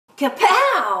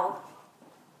Kapow!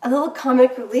 A little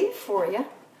comic relief for you.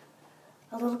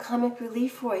 A little comic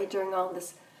relief for you during all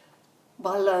this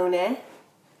baloney.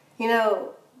 You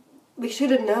know, we should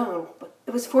have known, but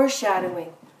it was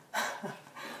foreshadowing.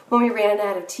 When we ran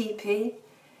out of TP,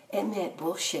 it meant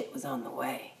bullshit was on the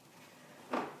way.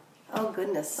 Oh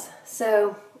goodness.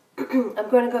 So I'm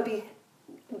going to go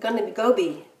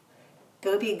be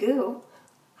goo.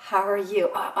 How are you?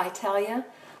 I tell you,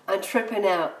 I'm tripping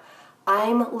out.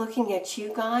 I'm looking at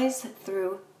you guys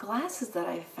through glasses that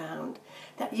I found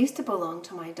that used to belong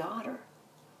to my daughter.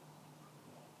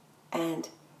 And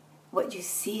what you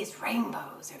see is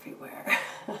rainbows everywhere.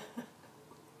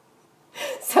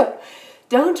 So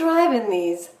don't drive in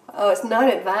these. Oh, it's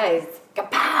not advised.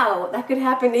 Kapow! That could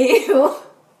happen to you.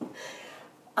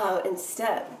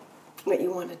 Instead, what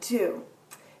you want to do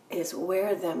is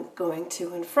wear them going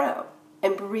to and fro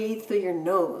and breathe through your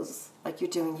nose like you're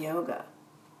doing yoga.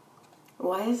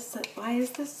 Why is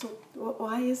this?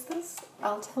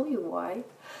 I'll tell you why.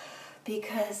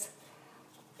 Because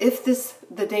if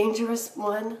the dangerous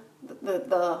one,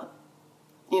 the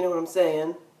you know what I'm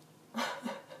saying,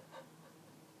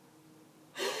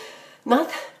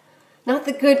 not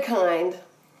the good kind,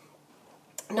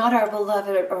 not our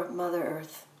beloved or Mother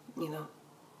Earth, you know,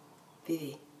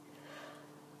 Vivi,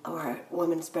 or a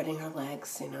woman spreading her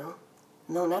legs, you know.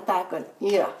 No, not that good.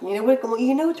 Yeah, you know what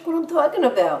I'm talking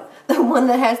about. The one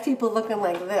that has people looking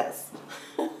like this.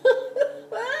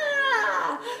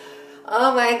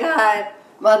 Oh my God,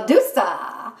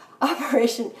 Medusa,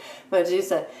 Operation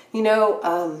Medusa. You know,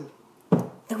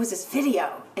 there was this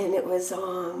video, and it was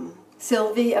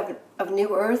Sylvie of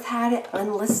New Earth had it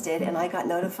unlisted, and I got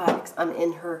notified because I'm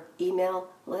in her email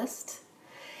list,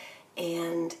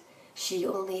 and she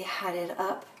only had it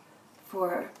up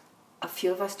for a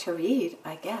few of us to read,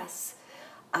 I guess,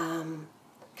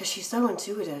 because she's so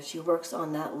intuitive. She works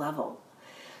on that level.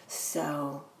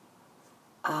 So,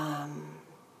 the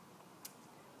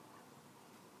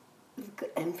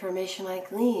information I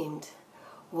gleaned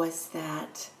was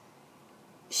that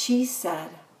she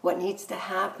said what needs to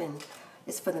happen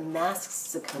is for the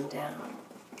masks to come down,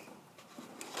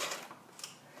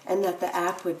 and that the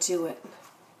app would do it,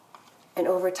 and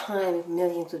over time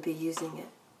millions would be using it.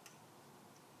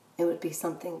 It would be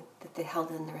something that they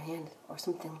held in their hand, or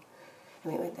something, I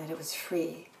mean, that it was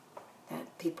free,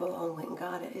 that people all went and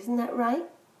got it. Isn't that right?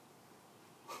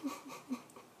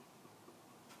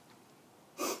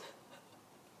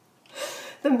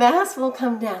 The mask will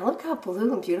come down. Look how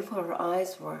blue and beautiful her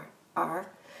eyes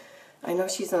are. I know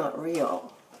she's not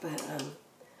real, but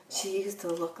she used to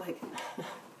look like,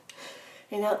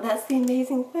 you know, that's the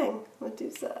amazing thing,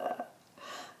 Medusa.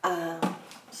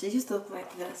 She used to look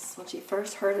like this when she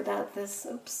first heard about this.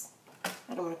 Oops,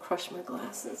 I don't want to crush my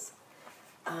glasses.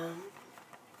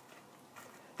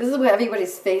 This is what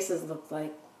everybody's faces look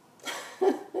like.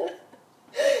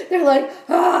 They're like,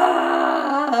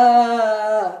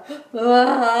 ah,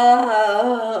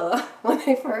 ah, when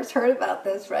they first heard about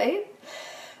this, right?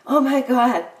 Oh my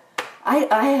God,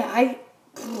 I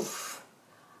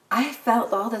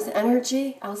felt all this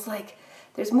energy. I was like,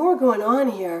 there's more going on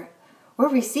here. We're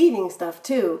receiving stuff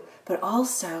too, but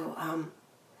also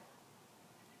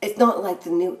it's not like the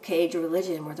New Age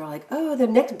religion where they're like, oh, the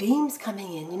next beam's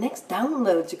coming in, your next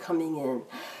downloads are coming in.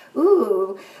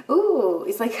 Ooh, ooh.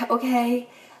 It's like, okay,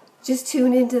 just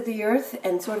tune into the earth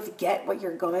and sort of get what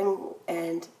you're going,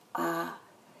 and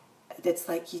it's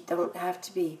like you don't have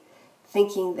to be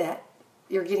thinking that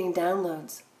you're getting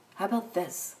downloads. How about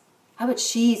this? How about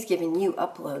she's giving you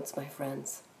uploads, my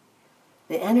friends?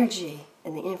 The energy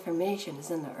and the information is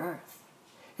in the earth.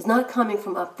 It's not coming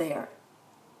from up there.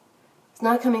 It's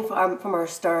not coming from our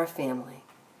star family.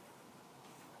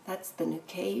 That's the New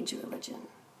Age religion.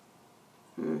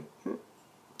 Mm-hmm.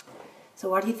 So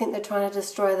why do you think they're trying to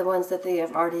destroy the ones that they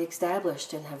have already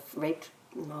established and have raped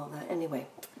and all that? Anyway,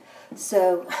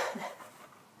 so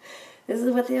this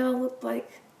is what they all look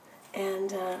like.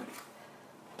 And,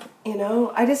 you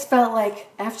know, I just felt like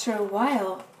after a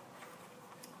while,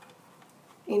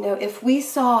 you know, if we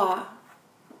saw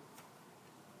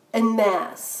en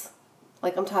masse,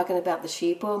 like I'm talking about the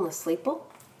sheeple and the sleeple,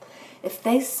 if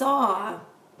they saw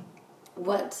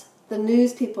what the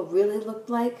news people really looked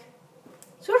like,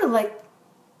 sort of like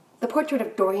the portrait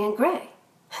of Dorian Gray.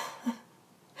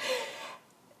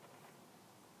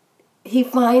 He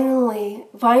finally,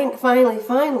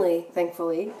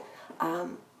 thankfully,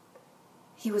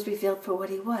 he was revealed for what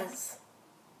he was.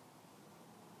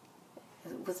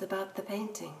 It was about the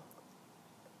painting.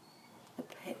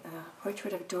 The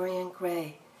portrait of Dorian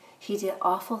Gray. He did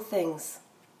awful things,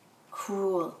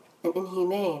 cruel and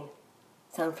inhumane.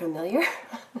 Sound familiar?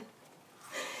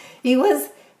 He was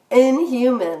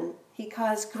inhuman. He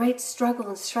caused great struggle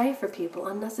and strife for people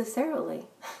unnecessarily.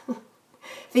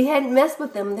 If he hadn't messed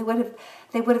with them, they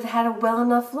would have had a well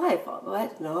enough life.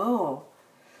 What? No.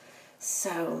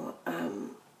 So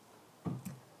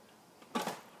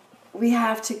we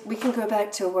can go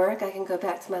back to work. I can go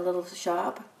back to my little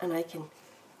shop, and I can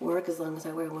work as long as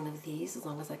I wear one of these, as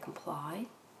long as I comply.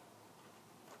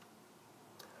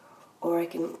 Or I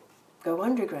can go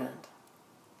underground.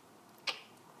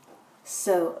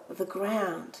 So the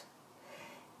ground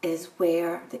is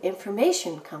where the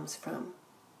information comes from.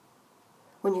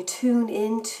 When you tune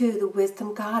into the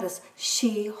wisdom goddess,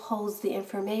 she holds the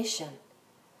information.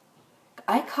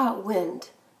 I caught wind,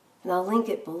 and I'll link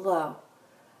it below,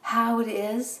 how it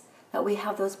is that we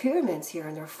have those pyramids here,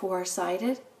 and they're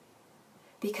four-sided,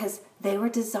 because they were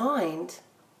designed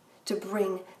to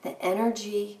bring the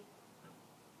energy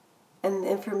and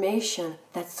the information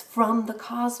that's from the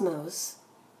cosmos,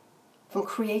 from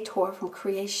creator, from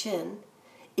creation,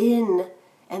 in,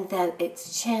 and then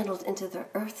it's channeled into the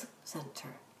earth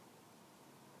center.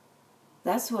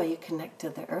 That's why you connect to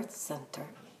the earth center.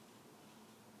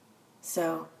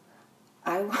 So,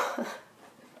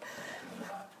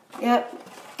 yep,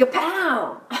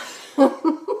 Kapow!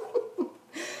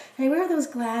 Hey, where are those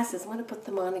glasses? I want to put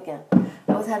them on again.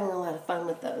 I was having a lot of fun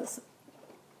with those.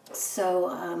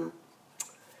 So,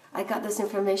 I got this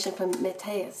information from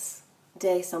Mateus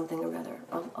Day something or other.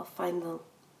 I'll find the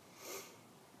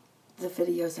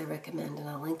videos I recommend and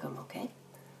I'll link them, okay?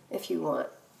 If you want.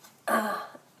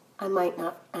 I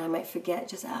might forget,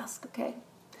 just ask, okay?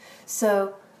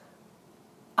 So,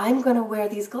 I'm going to wear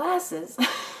these glasses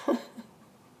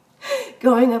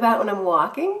going about when I'm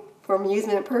walking for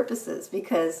amusement purposes,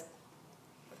 because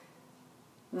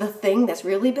the thing that's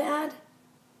really bad,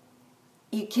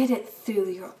 you get it through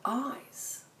your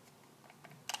eyes.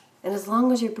 And as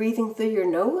long as you're breathing through your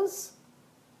nose,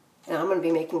 and I'm going to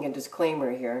be making a disclaimer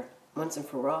here, once and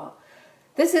for all.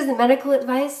 This isn't medical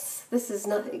advice. This is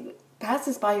nothing. Pass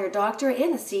this by your doctor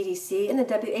and the CDC and the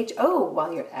WHO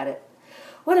while you're at it.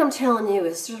 What I'm telling you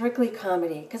is strictly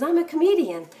comedy, because I'm a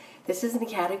comedian. This isn't a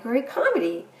category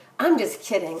comedy. I'm just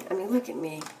kidding. I mean, look at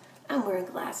me. I'm wearing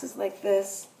glasses like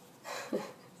this.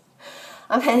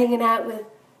 I'm hanging out with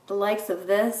the likes of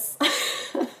this.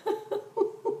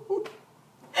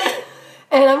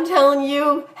 And I'm telling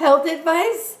you health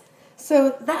advice.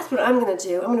 So that's what I'm going to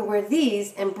do. I'm going to wear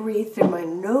these and breathe through my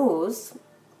nose,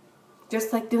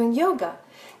 just like doing yoga.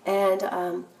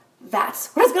 And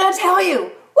that's what I was going to tell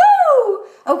you. Woo!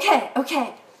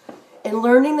 Okay. In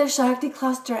learning the Shakti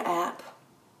Cluster app,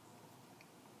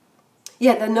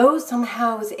 yeah, the nose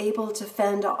somehow is able to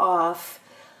fend off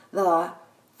the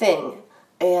thing.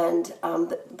 And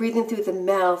breathing through the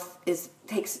mouth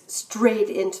takes straight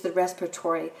into the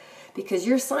respiratory, because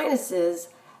your sinuses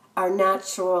are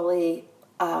naturally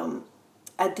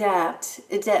adept.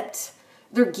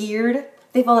 They're geared.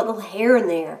 They've all that little hair in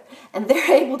there, and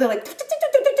they're able to like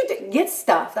get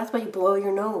stuff. That's why you blow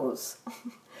your nose.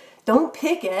 Don't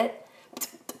pick it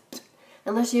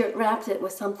unless you wrapped it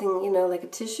with something, like a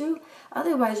tissue.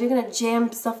 Otherwise, you're gonna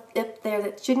jam stuff up there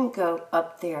that shouldn't go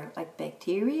up there, like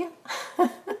bacteria.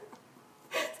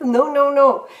 So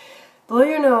no. Blow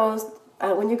your nose.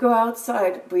 When you go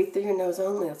outside, breathe through your nose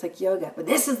only. It's like yoga. But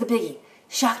this is the biggie.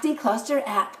 Shakti Cluster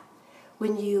app.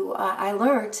 When I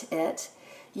learned it,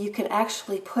 you can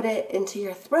actually put it into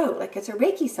your throat like it's a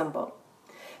Reiki symbol.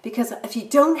 Because if you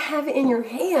don't have it in your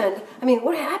hand,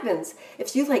 what happens?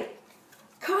 If you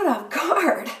caught off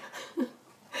guard,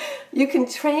 you can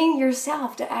train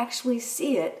yourself to actually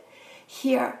see it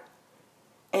here.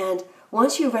 And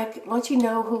once you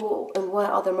know who and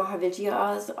what all the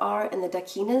Mahavidyas are and the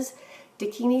Dakinis,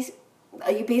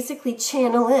 you basically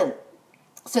channel in.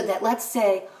 So that, let's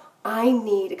say I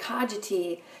need a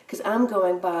Kajati because I'm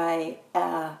going by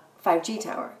a 5G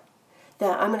tower.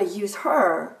 Then I'm going to use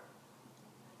her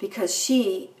because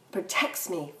she protects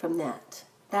me from that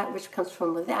which comes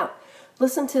from without.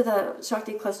 Listen to the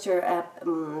Shakti Cluster app.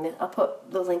 I'll put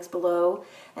the links below.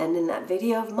 And in that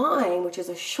video of mine, which is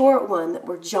a short one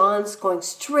where John's going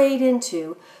straight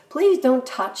into, please don't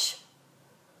touch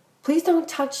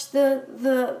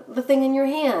the thing in your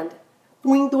hand.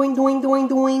 Doing, doing, doing, doing,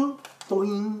 doing,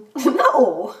 doing.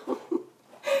 No.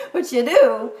 What you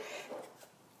do,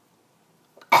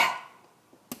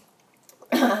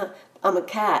 I'm a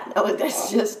cat. Oh,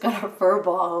 that's just got a fur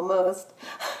ball almost.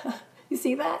 You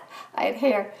see that? I had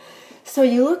hair. So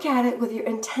you look at it with your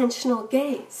intentional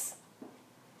gaze.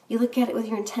 You look at it with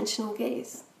your intentional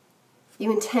gaze.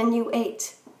 You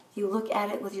attenuate. You look at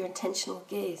it with your intentional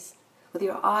gaze, with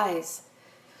your eyes.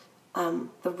 The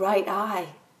right eye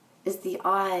is the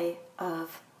eye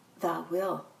of the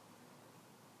will.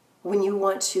 When you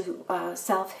want to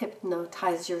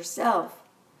self-hypnotize yourself,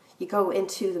 you go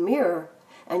into the mirror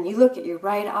and you look at your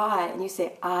right eye and you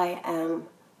say, I am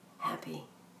happy.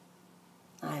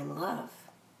 I am love.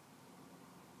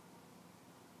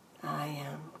 I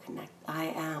am I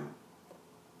am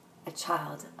a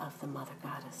child of the Mother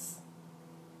Goddess.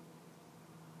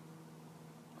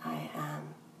 I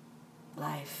am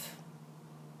life.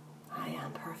 I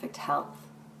am perfect health.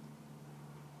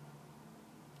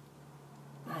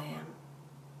 I am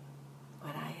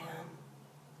what I am.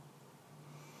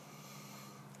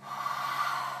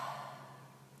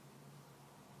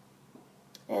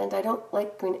 And I don't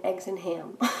like green eggs and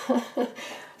ham.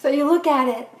 So you look at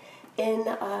it in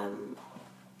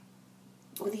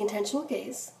with the intentional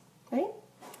gaze, right?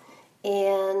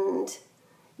 And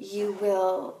you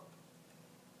will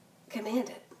command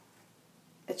it.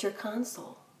 It's your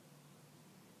console.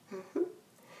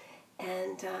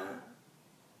 And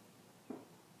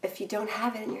if you don't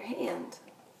have it in your hand,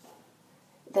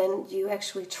 then you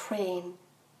actually train,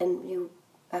 and you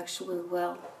actually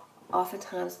will,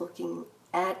 oftentimes looking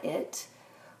at it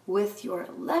with your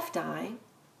left eye.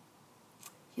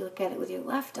 You look at it with your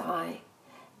left eye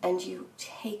and you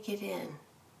take it in.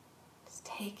 Just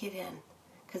take it in,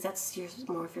 because that's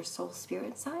more of your soul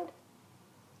spirit side.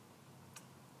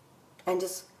 And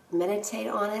just meditate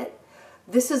on it.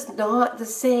 This is not the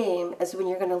same as when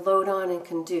you're going to load on and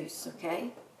conduce,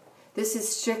 okay? This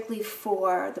is strictly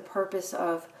for the purpose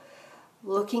of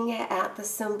looking at the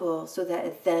symbol so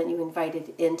that then you invite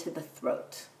it into the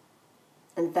throat.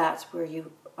 And that's where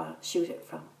you shoot it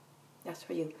from. That's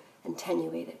where you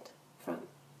attenuate it from.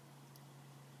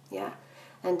 Yeah.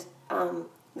 And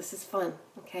this is fun,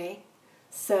 okay?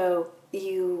 So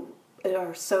you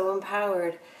are so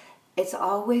empowered. It's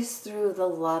always through the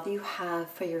love you have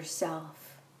for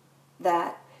yourself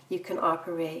that you can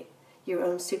operate your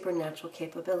own supernatural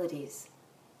capabilities,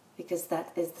 because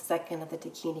that is the second of the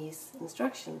Dakini's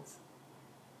instructions.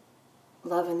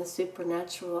 Love and the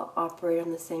supernatural operate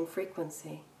on the same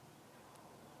frequency.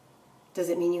 Does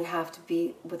it mean you have to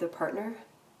be with a partner?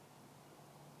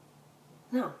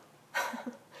 No.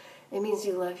 It means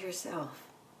you love yourself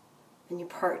and you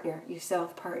partner, you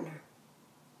self-partner.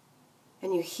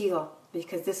 And you heal,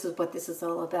 because this is what this is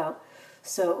all about.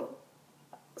 So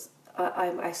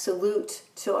I salute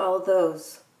to all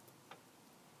those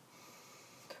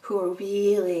who are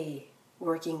really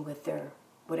working with their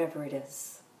whatever it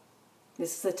is.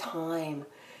 This is a time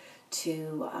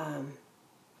to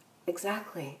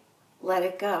exactly let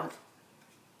it go,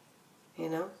 you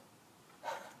know?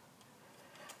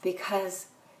 Because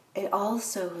it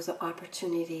also is an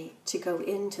opportunity to go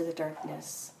into the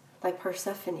darkness, like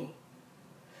Persephone.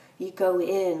 You go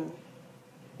in,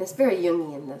 it's very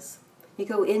Jungian, this. You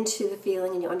go into the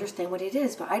feeling and you understand what it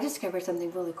is. But I discovered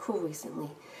something really cool recently.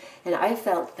 And I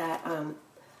felt that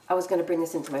I was going to bring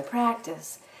this into my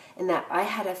practice, and that I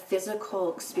had a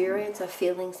physical experience of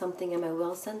feeling something in my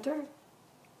will center.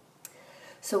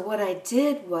 So what I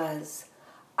did was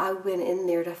I went in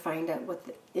there to find out what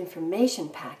the information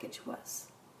package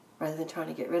was, rather than trying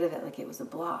to get rid of it like it was a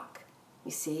block,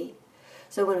 you see?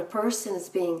 So when a person is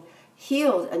being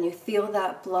healed and you feel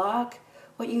that block,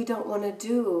 what you don't want to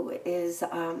do is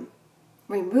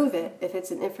remove it if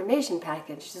it's an information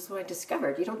package. This is what I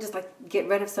discovered. You don't just like get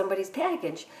rid of somebody's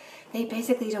package. They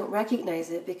basically don't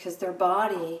recognize it because their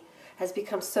body has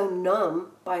become so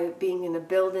numb by being in a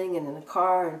building and in a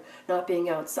car and not being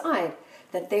outside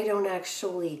that they don't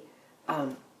actually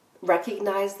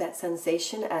recognize that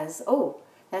sensation as, oh,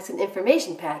 that's an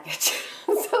information package.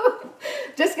 So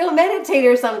just go meditate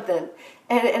or something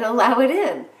and allow it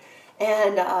in.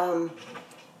 And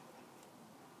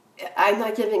I'm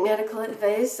not giving medical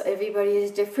advice. Everybody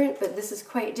is different, but this is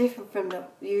quite different from the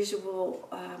usual.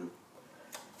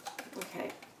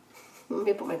 Okay, let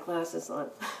me put my glasses on.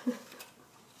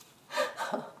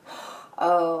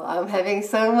 Oh, I'm having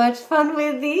so much fun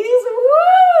with these.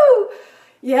 Woo!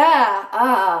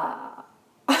 Yeah.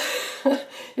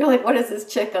 You're like, what is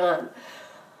this chick on?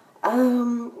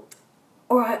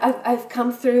 Or I've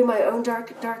come through my own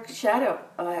dark shadow.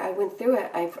 I went through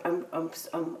it.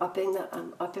 I'm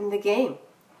upping the game.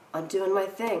 I'm doing my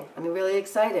thing. I'm really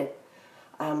excited.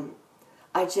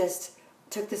 I just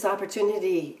took this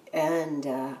opportunity and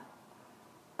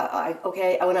I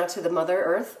went out to the Mother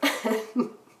Earth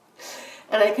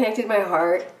and I connected my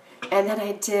heart, and then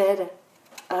I did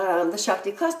the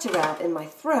Shakti cluster wrap in my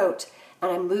throat,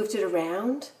 and I moved it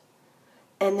around,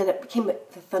 and then it became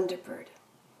the Thunderbird.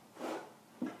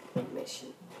 Mission.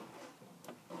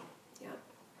 Yeah.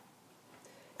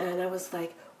 And I was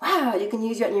like, wow, you can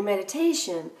use that in your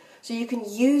meditation. So you can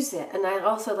use it. And I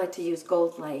also like to use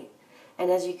gold light. And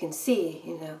as you can see,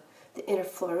 you know, the inner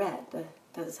floret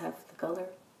does have the color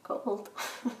gold.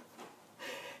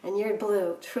 And you're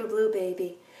blue, true blue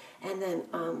baby. And then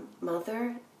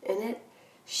Mother in it,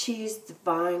 she's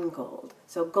divine gold.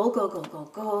 So gold, gold, gold,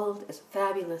 gold, gold is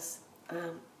fabulous.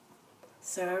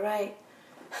 So all right,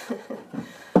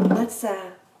 let's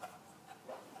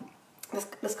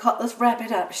wrap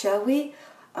it up, shall we?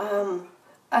 I'm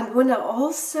going to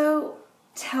also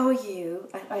tell you,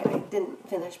 I didn't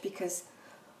finish because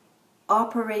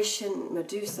Operation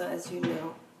Medusa, as you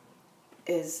know,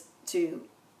 is to,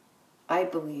 I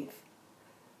believe,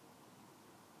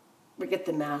 get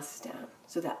the masks down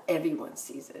so that everyone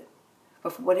sees it.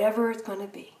 But for whatever it's going to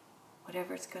be,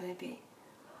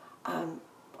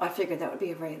 I figured that would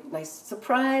be a very nice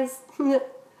surprise.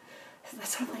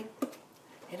 That's sort of like,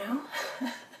 you know?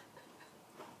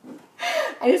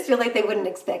 I just feel like they wouldn't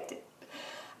expect it.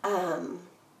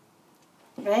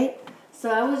 Right?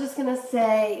 So I was just going to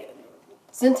say,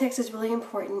 syntax is really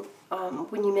important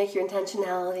when you make your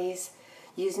intentionalities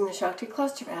using the Shakti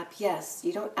Cluster app. Yes,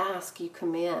 you don't ask, you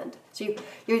command. So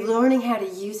you're learning how to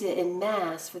use it in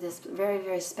mass for this very,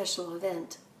 very special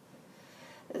event.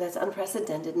 That's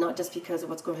unprecedented, not just because of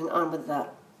what's going on with the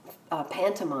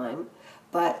pantomime,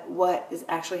 but what is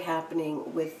actually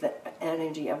happening with the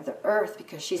energy of the earth,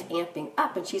 because she's amping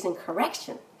up and she's in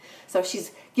correction. So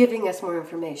she's giving us more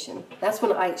information. That's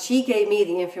when she gave me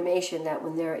the information that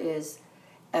when there is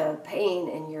a pain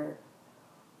in your,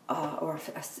 or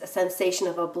a sensation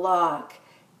of a block,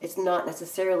 it's not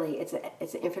necessarily, it's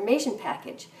an information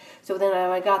package. So then when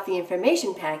I got the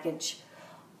information package,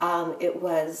 it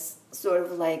was sort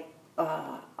of like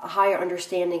a higher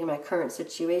understanding of my current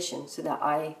situation, so that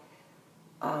I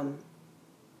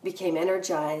became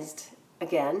energized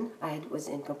again. I was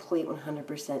in complete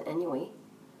 100% anyway.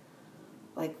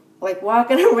 Like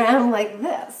walking around like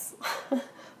this.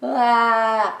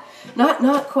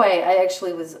 Not quite. I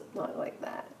actually was not like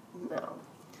that. No.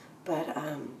 But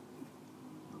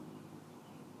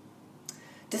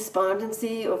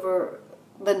despondency over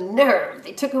the nerve.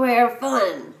 They took away our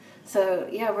fun. So,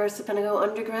 yeah, we're going to go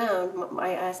underground.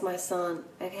 I asked my son,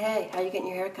 like, hey, how you getting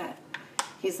your hair cut?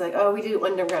 He's like, oh, we do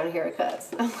underground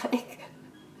haircuts. I'm like,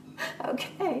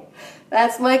 okay,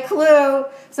 that's my clue.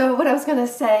 So what I was going to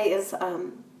say is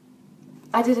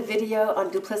I did a video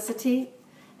on duplicity,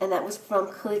 and that was from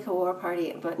Kalika War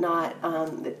Party, but not,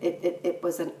 it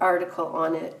was an article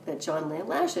on it that John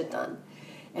Lash had done.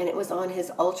 And it was on his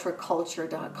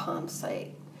ultraculture.com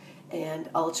site. And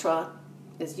ultra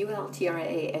is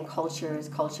ULTRA, and culture is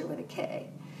culture with a K.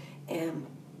 And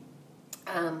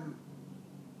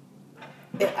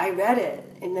I read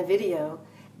it in the video,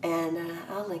 and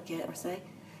I'll link it or say,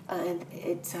 and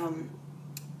it's,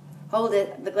 hold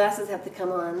it, the glasses have to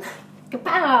come on.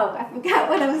 Kapow! I forgot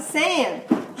what I was saying.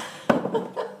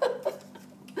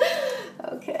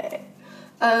 Okay.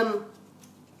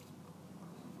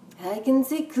 I can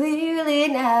see clearly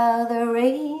now the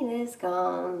rain is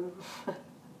gone.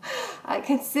 I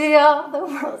can see all the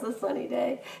world's a sunny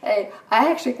day. Hey, I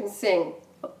actually can sing.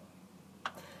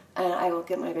 And I will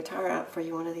get my guitar out for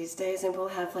you one of these days, and we'll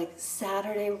have like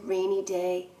Saturday rainy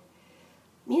day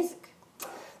music.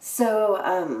 So,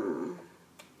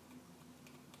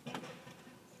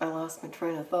 I lost my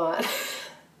train of thought.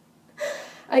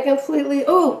 I completely,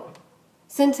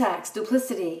 syntax,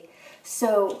 duplicity.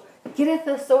 So, get a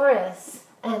thesaurus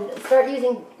and start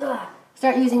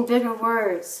using bigger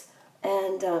words.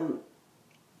 And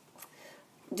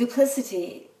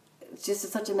duplicity is just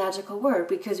such a magical word,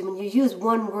 because when you use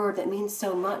one word that means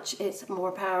so much, it's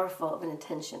more powerful of an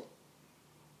intention.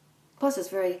 Plus, it's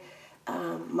very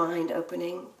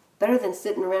mind-opening. Better than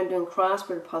sitting around doing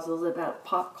crossword puzzles about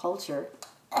pop culture.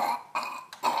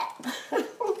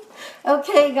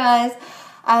 Okay, guys,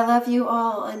 I love you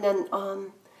all. And then,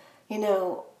 you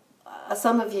know,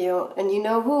 some of you, and you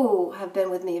know who, have been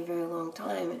with me a very long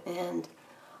time, and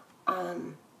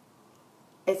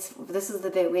this is the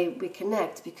way we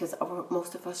connect, because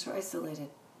most of us are isolated,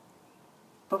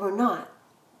 but we're not.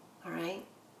 All right,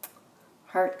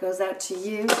 heart goes out to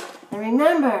you, and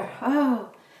remember,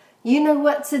 you know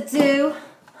what to do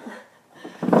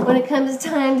when it comes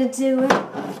time to do it.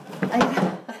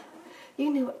 You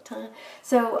knew what time.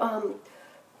 So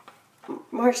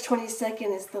March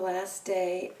 22nd is the last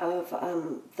day of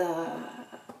the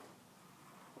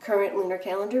current lunar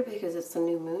calendar, because it's the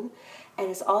new moon,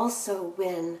 and it's also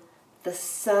when the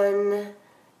sun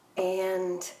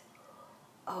and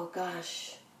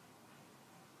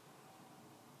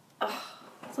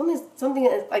something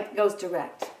that like goes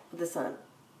direct with the sun.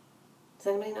 Does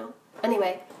anybody know?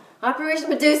 Anyway, Operation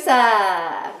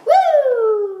Medusa! Woo!